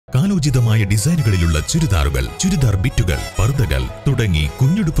കാലോചിതമായ ഡിസൈനുകളിലുള്ള ചുരിദാറുകൾ, ചുരിദാർ ബിറ്റുകൾ, പർദ്ദകൾ തുടങ്ങി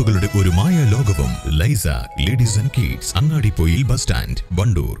കുഞ്ഞുടുപ്പുകളുടെ ഒരു മായ ലോകവും. ലൈസ ladies and kids, Angadipoyil bus stand,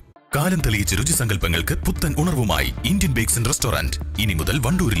 Wandoor. കാലം തെളിയിച്ച രുചിസങ്കല്പങ്ങൾക്ക് പുത്തൻ ഉണർവുമായി ഇന്ത്യൻ ബേക്സ് ആൻഡ് റെസ്റ്റോറന്റ് ഇനി മുതൽ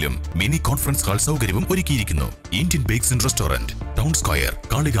വണ്ടൂരിലും മിനി കോൺഫറൻസ് ഹാൾ സൗകര്യവും ഒരുക്കിയിരിക്കുന്നു. Indian bakes and restaurant, town square,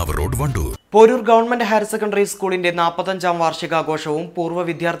 Kalikavu road, Wandoor. Poroor government higher secondary സ്കൂളിന്റെ 45ാം വാർഷികാഘോഷവും പൂർവ്വ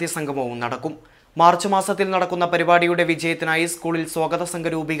വിദ്യാർത്ഥി സംഗമവും നടക്കും. മാർച്ച് മാസത്തിൽ നടക്കുന്ന പരിപാടിയുടെ വിജയത്തിനായി സ്കൂളിൽ സ്വാഗത സംഘ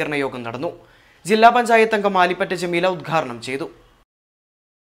രൂപീകരണ യോഗം നടന്നു. ജില്ലാ പഞ്ചായത്ത് അംഗം ആലിപ്പറ്റ ജമീല ഉദ്ഘാടനം ചെയ്തു.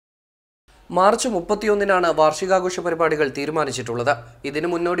 മാർച്ച് 31-നാണ് വാർഷികാഘോഷ പരിപാടികൾ തീരുമാനിച്ചിട്ടുള്ളത്. ഇതിനു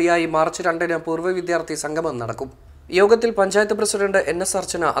മുന്നോടിയായി മാർച്ച് 2-ന് പൂർവ്വ വിദ്യാർത്ഥി സംഗമം നടക്കും. യോഗത്തിൽ പഞ്ചായത്ത് പ്രസിഡന്റ് NS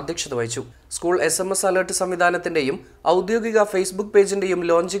അർച്ചന അധ്യക്ഷത വഹിച്ചു. സ്കൂൾ SMS അലർട്ട് സംവിധാനത്തിന്റെയും ഔദ്യോഗിക ഫേസ്ബുക്ക് പേജിന്റെയും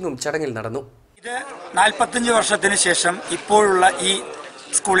ലോഞ്ചിങ്ങും ചടങ്ങിൽ നടന്നു. ഇത് 45 വർഷത്തിന് ശേഷം ഇപ്പോഴുള്ള ഈ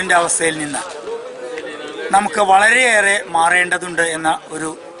സ്കൂളിന്റെ അവസ്ഥയിൽ നിന്ന് നമുക്ക് വളരെയേറെ മാറേണ്ടതുണ്ട് എന്ന ഒരു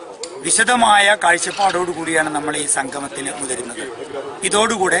വിശദമായ കാഴ്ചപ്പാടോടുകൂടിയാണ് നമ്മൾ ഈ സംഗമത്തിന് മുതിരുന്നത്.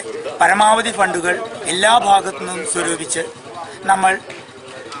 ഇതോടുകൂടെ പരമാവധി ഫണ്ടുകൾ എല്ലാ ഭാഗത്തു നിന്നും സ്വരൂപിച്ച് നമ്മൾ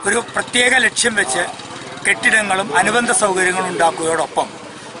ഒരു പ്രത്യേക ലക്ഷ്യം വെച്ച് കെട്ടിടങ്ങളും അനുബന്ധ സൗകര്യങ്ങളും ഉണ്ടാക്കുകയോടൊപ്പം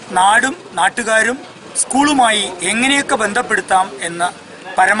നാടും നാട്ടുകാരും സ്കൂളുമായി എങ്ങനെയൊക്കെ ബന്ധപ്പെടുത്താം എന്ന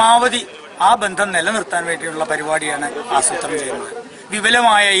പരമാവധി ആ ബന്ധം നിലനിർത്താൻ വേണ്ടിയുള്ള പരിപാടിയാണ് ആസൂത്രണം ചെയ്യുന്നത്.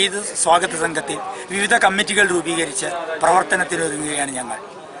 വിപുലമായ ഈ സ്വാഗത സംഘത്തിൽ വിവിധ കമ്മിറ്റികൾ രൂപീകരിച്ച് പ്രവർത്തനത്തിനൊരുങ്ങുകയാണ് ഞങ്ങൾ.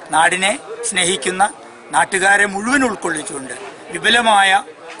 നാടിനെ സ്നേഹിക്കുന്ന നാട്ടുകാരെ മുഴുവൻ ഉൾക്കൊള്ളിച്ചുകൊണ്ട് വിപുലമായ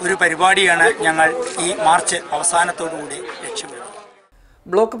ഒരു പരിപാടിയാണ് ഞങ്ങൾ ഈ മാർച്ച് അവസാനത്തോടുകൂടി ലക്ഷ്യമിടുന്നത്.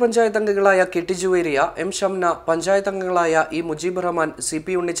 ബ്ലോക്ക് പഞ്ചായത്ത് അംഗങ്ങളായ കെട്ടി ജുവേരിയ, M ഷംന, പഞ്ചായത്ത് അംഗങ്ങളായ E Mujeeb Rahman,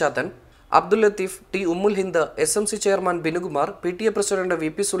 CP ഉണ്ണിച്ചാത്തൻ, Abdul Latheef, T ഉമ്മുൽ Hind, SMC chairman Binukumar, PTA president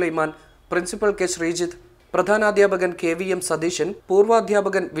VP Sulaiman, principal K Sreejith, പ്രധാനാധ്യാപകൻ KVM Satheesan,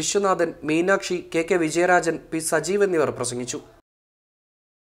 പൂർവാധ്യാപകൻ Viswanathan, Meenakshi, KK Vijayarajan, P Sajeev എന്നിവർ പ്രസംഗിച്ചു.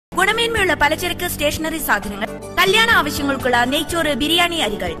 ഗുണമേന്മയുള്ള പലചരക്ക് സ്റ്റേഷനറി സാധനങ്ങൾ, കല്യാണ ആവശ്യങ്ങൾക്കുള്ള നെയ്ച്ചോറ്, ബിരിയാണി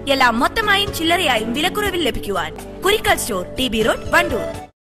അരികൾ എല്ലാം മൊത്തമായും ചില്ലറയായും വിലക്കുറവിൽ ലഭിക്കുവാൻ Kurikkal store, TB road, Wandoor.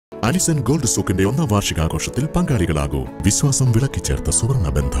 Allison gold സൂക്കിന്റെ 1ാം വാർഷികാഘോഷത്തിൽ പങ്കാളികളാകൂ. വിശ്വാസം വിളക്കിച്ചേർത്ത സുവർണ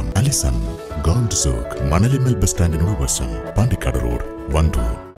ബന്ധം. Allison gold souk, Manalimal bus സ്റ്റാൻഡിനോട് വശം, പാണ്ടിക്കാട് റോഡ്, വണ്ടൂർ.